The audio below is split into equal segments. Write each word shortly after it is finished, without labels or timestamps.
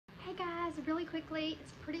really quickly,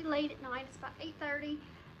 it's pretty late at night, it's about 8:30,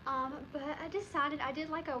 but I decided I did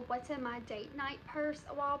like a what's in my date night purse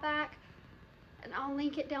a while back, and I'll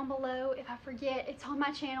link it down below if I forget. It's on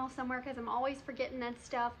my channel somewhere because I'm always forgetting that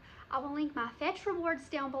stuff. I will link my Fetch rewards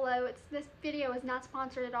down below. This video is not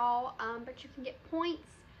sponsored at all, but you can get points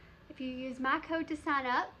if you use my code to sign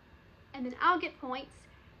up, and then I'll get points.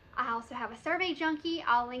 I also have a Survey Junkie.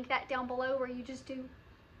 I'll link that down below, where you just do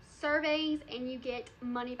surveys and you get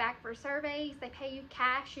money back for surveys. They pay you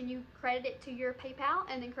cash and you credit it to your PayPal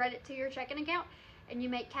and then credit to your checking account, and you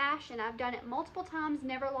make cash. And I've done it multiple times,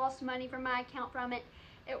 never lost money from my account from it.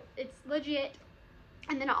 It's legit.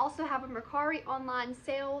 And then I also have a Mercari online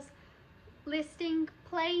sales listing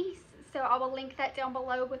place, so I will link that down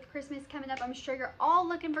below. With Christmas coming up, I'm sure you're all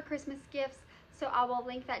looking for Christmas gifts, so I will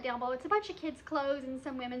link that down below. It's a bunch of kids clothes and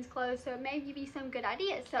some women's clothes, so it may give you some good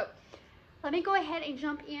ideas. So let me go ahead and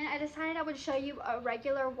jump in. I decided I would show you a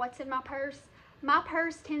regular what's in my purse. My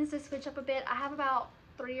purse tends to switch up a bit. I have about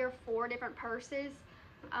 3 or 4 different purses,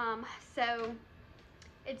 so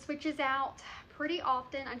it switches out pretty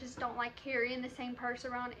often. I just don't like carrying the same purse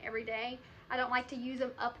around every day. I don't like to use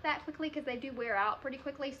them up that quickly because they do wear out pretty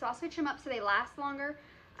quickly, so I'll switch them up so they last longer.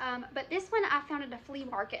 But this one I found at a flea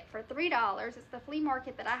market for $3. It's the flea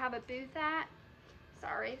market that I have a booth at.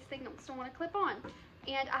 Sorry, this thing don't want to clip on.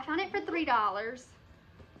 And I found it for $3.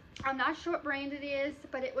 I'm not sure what brand it is,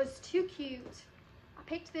 but it was too cute. I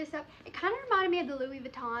picked this up. It kind of reminded me of the Louis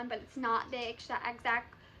Vuitton, but it's not the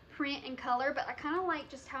exact print and color, but I kind of like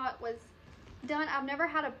just how it was done. I've never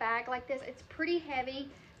had a bag like this. It's pretty heavy,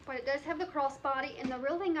 but it does have the crossbody, and the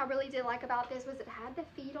real thing I really did like about this was it had the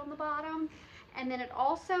feet on the bottom, and then it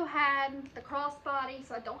also had the crossbody,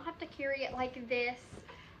 so I don't have to carry it like this.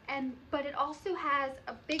 But it also has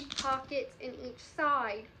a big pockets in each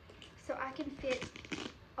side, so I can fit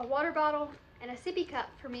a water bottle and a sippy cup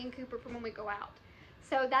for me and Cooper for when we go out.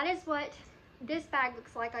 So that is what this bag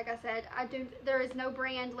looks like. Like I said, there is no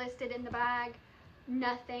brand listed in the bag,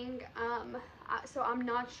 nothing. So I'm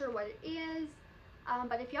not sure what it is.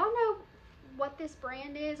 But if y'all know what this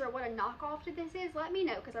brand is or what a knockoff to this is, let me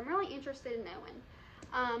know, because I'm really interested in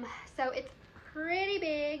knowing. So it's pretty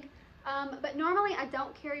big. But normally I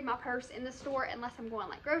don't carry my purse in the store unless I'm going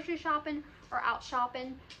like grocery shopping or out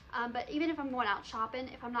shopping. But even if I'm going out shopping,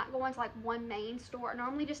 if I'm not going to like one main store, I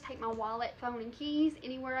normally just take my wallet, phone, and keys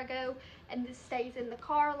anywhere I go, and this stays in the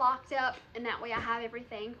car locked up, and that way I have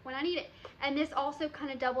everything when I need it. And this also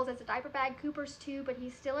kind of doubles as a diaper bag. Cooper's too, but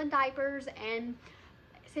he's still in diapers and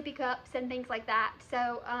sippy cups and things like that.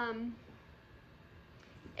 So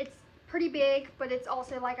it's pretty big, but it's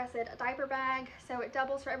also, like I said, a diaper bag, so it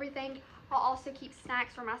doubles for everything. I'll also keep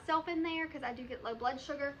snacks for myself in there because I do get low blood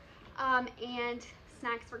sugar, and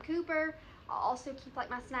snacks for Cooper. I'll also keep like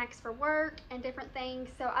my snacks for work and different things.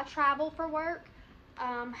 So I travel for work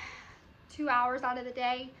 2 hours out of the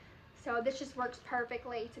day, so this just works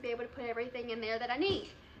perfectly to be able to put everything in there that I need.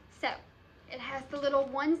 So it has the little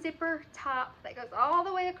one zipper top that goes all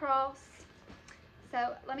the way across.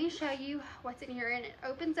 So let me show you what's in here, and it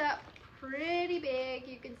opens up pretty big.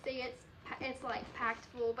 You can see it's like packed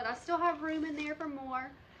full, but I still have room in there for more.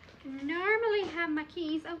 Normally have my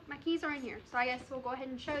keys. Oh, my keys are in here, so I guess we'll go ahead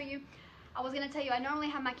and show you. I was going to tell you I normally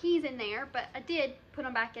have my keys in there, but I did put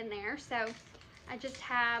them back in there, so I just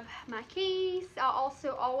have my keys. I'll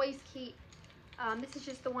also always keep, this is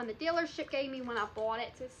just the one the dealership gave me when I bought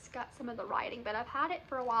it, so it's got some of the writing, but I've had it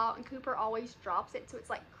for a while, and Cooper always drops it, so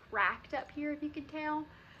it's like cracked up here, if you can tell.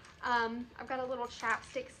 I've got a little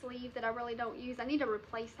chapstick sleeve that I really don't use. I need to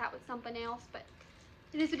replace that with something else, but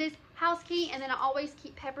it is what it is. House key, and then I always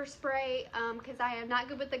keep pepper spray because I am not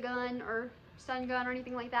good with the gun or stun gun or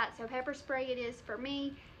anything like that, so pepper spray it is for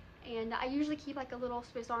me. And I usually keep like a little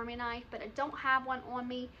Swiss Army knife, but I don't have one on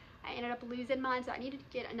me. I ended up losing mine, so I needed to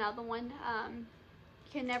get another one.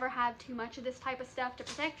 You can never have too much of this type of stuff to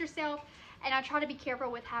protect yourself, and I try to be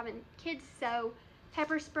careful with having kids, so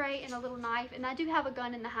pepper spray and a little knife. And I do have a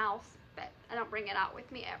gun in the house, but I don't bring it out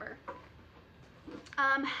with me ever.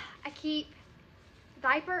 I keep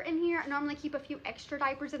diaper in here. I normally keep a few extra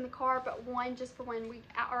diapers in the car, but one just for when we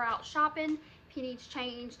are out shopping, if he needs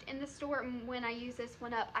changed in the store, and when I use this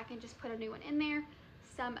one up, I can just put a new one in there.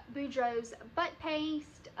 Some Boudreaux's butt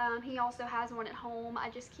paste. He also has one at home. I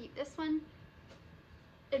just keep this one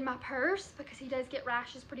in my purse because he does get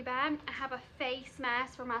rashes pretty bad. I have a face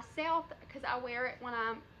mask for myself because I wear it when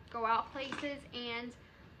I go out places and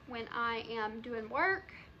when I am doing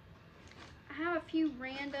work. I have a few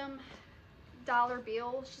random dollar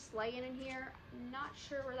bills just laying in here. I'm not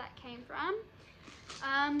sure where that came from.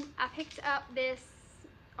 I picked up this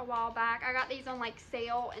a while back. I got these on like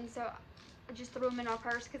sale, and so I just threw them in my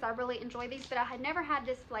purse because I really enjoy these, but I had never had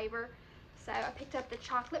this flavor. So I picked up the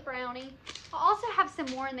chocolate brownie. I also have some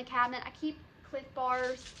more in the cabinet. I keep Cliff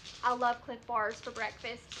Bars. I love Cliff Bars for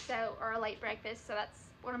breakfast, or a late breakfast, so that's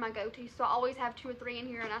one of my go-tos. So I always have 2 or 3 in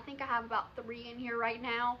here, and I think I have about 3 in here right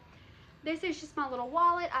now. This is just my little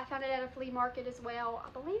wallet. I found it at a flea market as well. I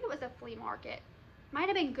believe it was a flea market. Might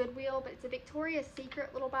have been Goodwill, but it's a Victoria's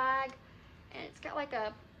Secret little bag, and it's got like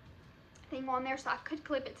a thing on there, so I could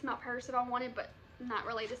clip it to my purse if I wanted, but not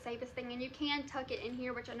really the safest thing. And you can tuck it in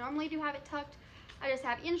here, which I normally do have it tucked. I just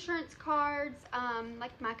have insurance cards,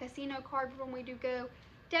 like my casino card when we do go,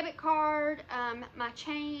 debit card, my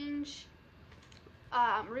change,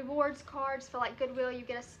 rewards cards for like Goodwill. You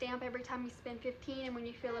get a stamp every time you spend 15, and when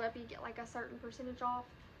you fill it up you get like a certain percentage off.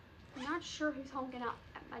 I'm not sure who's honking out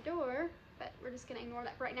at my door, but we're just gonna ignore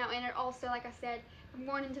that for right now. And it also, like I said, if I'm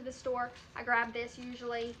going into the store, I grab this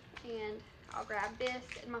usually, and I'll grab this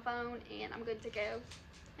and my phone, and I'm good to go.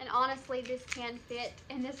 And honestly, this can fit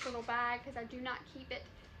in this little bag because I do not keep it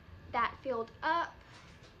that filled up.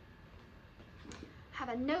 Have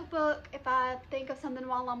a notebook. If I think of something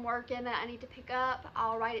while I'm working that I need to pick up,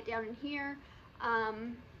 I'll write it down in here.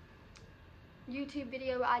 YouTube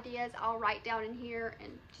video ideas, I'll write down in here,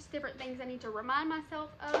 and just different things I need to remind myself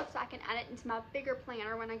of so I can add it into my bigger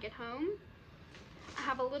planner when I get home. I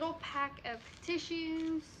have a little pack of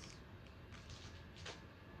tissues.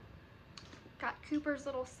 Got Cooper's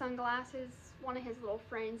little sunglasses. One of his little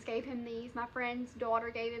friends gave him these. My friend's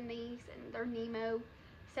daughter gave him these, and they're Nemo.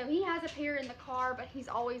 So he has a pair in the car, but he's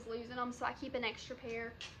always losing them, so I keep an extra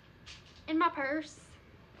pair in my purse.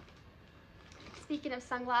 Speaking of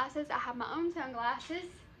sunglasses, I have my own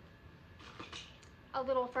sunglasses. A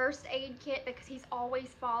little first aid kit because he's always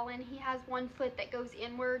falling. He has one foot that goes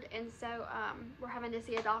inward, and so we're having to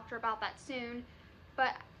see a doctor about that soon.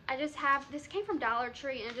 But I just have, this came from Dollar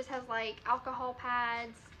Tree, and it just has like alcohol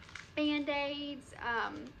pads, Band-Aids,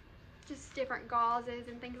 just different gauzes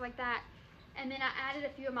and things like that. And then I added a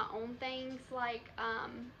few of my own things like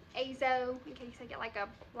Azo in case I get like a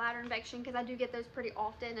bladder infection, because I do get those pretty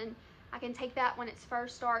often, and I can take that when it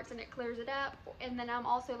first starts and it clears it up. And then I'm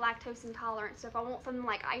also lactose intolerant, so if I want something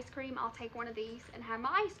like ice cream, I'll take one of these and have my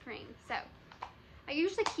ice cream. So I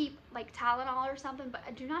usually keep like Tylenol or something, but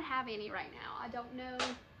I do not have any right now. I don't know.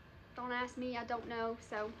 Don't ask me, I don't know.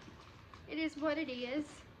 So it is what it is.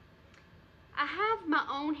 I have my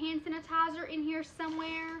own hand sanitizer in here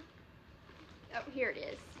somewhere. Oh, here it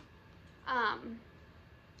is.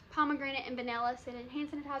 Pomegranate and vanilla scented hand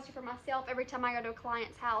sanitizer for myself. Every time I go to a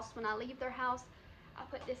client's house, when I leave their house, I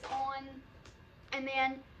put this on. And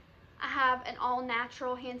then I have an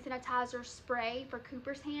all-natural hand sanitizer spray for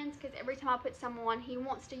Cooper's hands, because every time I put some on, he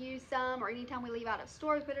wants to use some, or anytime we leave out of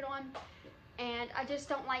stores, put it on. And I just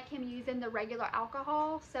don't like him using the regular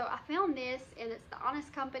alcohol. So I found this, and it's the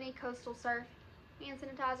Honest Company Coastal Surf hand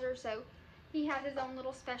sanitizer. So he has his own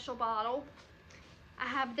little special bottle. I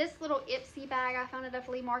have this little Ipsy bag I found at a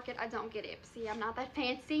flea market. I don't get Ipsy, I'm not that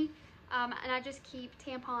fancy. And I just keep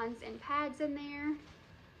tampons and pads in there.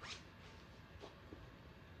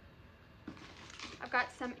 I've got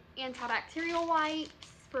some antibacterial wipes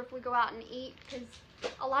for if we go out and eat, because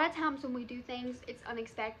a lot of times when we do things, it's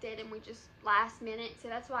unexpected and we just last minute, so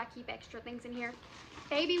that's why I keep extra things in here.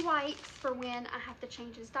 Baby wipes for when I have to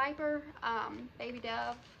change his diaper, Baby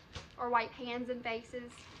Dove, or wipe hands and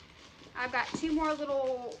faces. I've got 2 more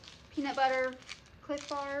little peanut butter Cliff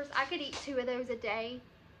Bars. I could eat 2 of those a day,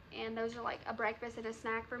 and those are like a breakfast and a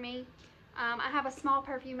snack for me. I have a small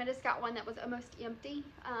perfume. I just got one that was almost empty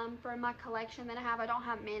for my collection that I have. I don't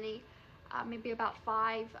have many, maybe about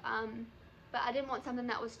 5, but I didn't want something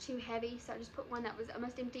that was too heavy, so I just put one that was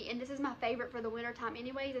almost empty. And this is my favorite for the winter time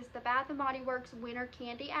anyways. It's the Bath & Body Works Winter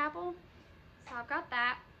Candy Apple. So I've got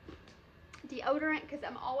that. Deodorant, because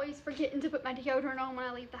I'm always forgetting to put my deodorant on when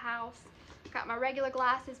I leave the house. Got my regular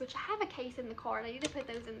glasses, which I have a case in the car, and I need to put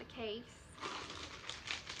those in the case.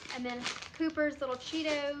 And then Cooper's little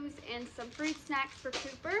Cheetos and some fruit snacks for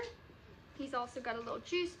Cooper. He's also got a little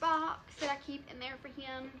juice box that I keep in there for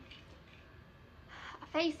him. A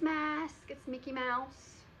face mask, it's Mickey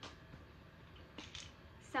Mouse.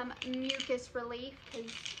 Some mucus relief,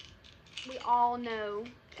 because we all know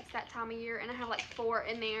it's that time of year, and I have like 4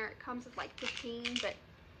 in there. It comes with like 15, but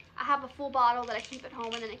I have a full bottle that I keep at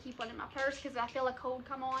home, and then I keep one in my purse because I feel a cold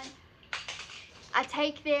come on. I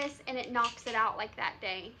take this and it knocks it out like that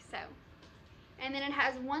day. So, and then it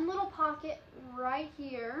has one little pocket right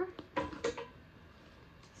here.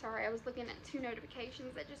 Sorry, I was looking at 2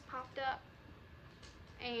 notifications that just popped up.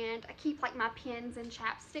 And I keep like my pens and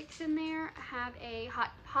chapsticks in there. I have a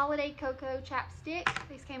hot holiday cocoa chapstick.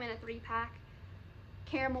 These came in a 3-pack.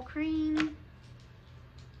 caramel cream,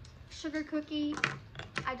 sugar cookie.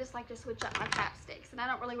 I just like to switch up my chapsticks, and I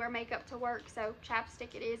don't really wear makeup to work, so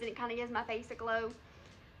chapstick it is, and it kind of gives my face a glow.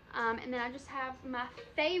 And then I just have my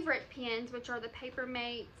favorite pens, which are the Paper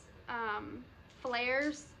Mate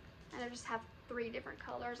Flares, and I just have 3 different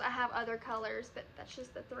colors. I have other colors, but that's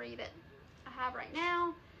just the 3 that I have right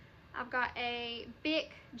now. I've got a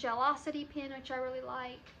Bic Gelosity pen, which I really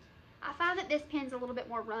like. I find that this pen's a little bit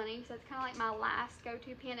more runny, so it's kind of like my last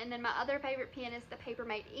go-to pen. And then my other favorite pen is the Paper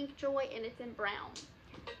Mate Inkjoy, and it's in brown.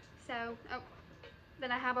 So,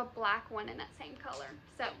 then I have a black one in that same color.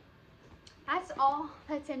 So, that's all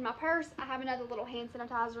that's in my purse. I have another little hand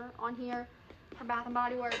sanitizer on here from Bath &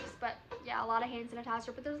 Body Works, but yeah, a lot of hand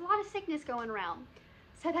sanitizer, but there's a lot of sickness going around.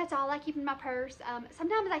 So that's all I keep in my purse.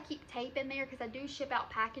 Sometimes I keep tape in there because I do ship out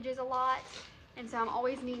packages a lot, and so I'm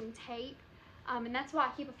always needing tape. And that's why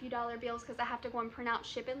I keep a few dollar bills, because I have to go and print out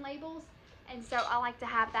shipping labels, and so I like to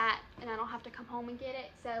have that, and I don't have to come home and get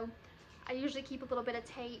it. So I usually keep a little bit of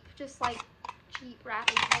tape, just like cheap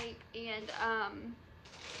wrapping tape, and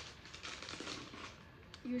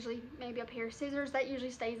usually maybe a pair of scissors. That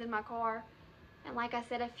usually stays in my car. And like I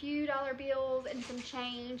said, a few dollar bills and some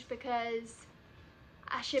change, because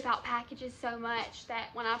I ship out packages so much that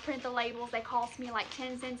when I print the labels, they cost me like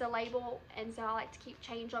 10 cents a label, and so I like to keep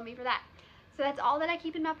change on me for that. So that's all that I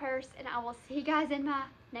keep in my purse, and I will see you guys in my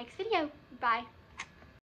next video. Bye.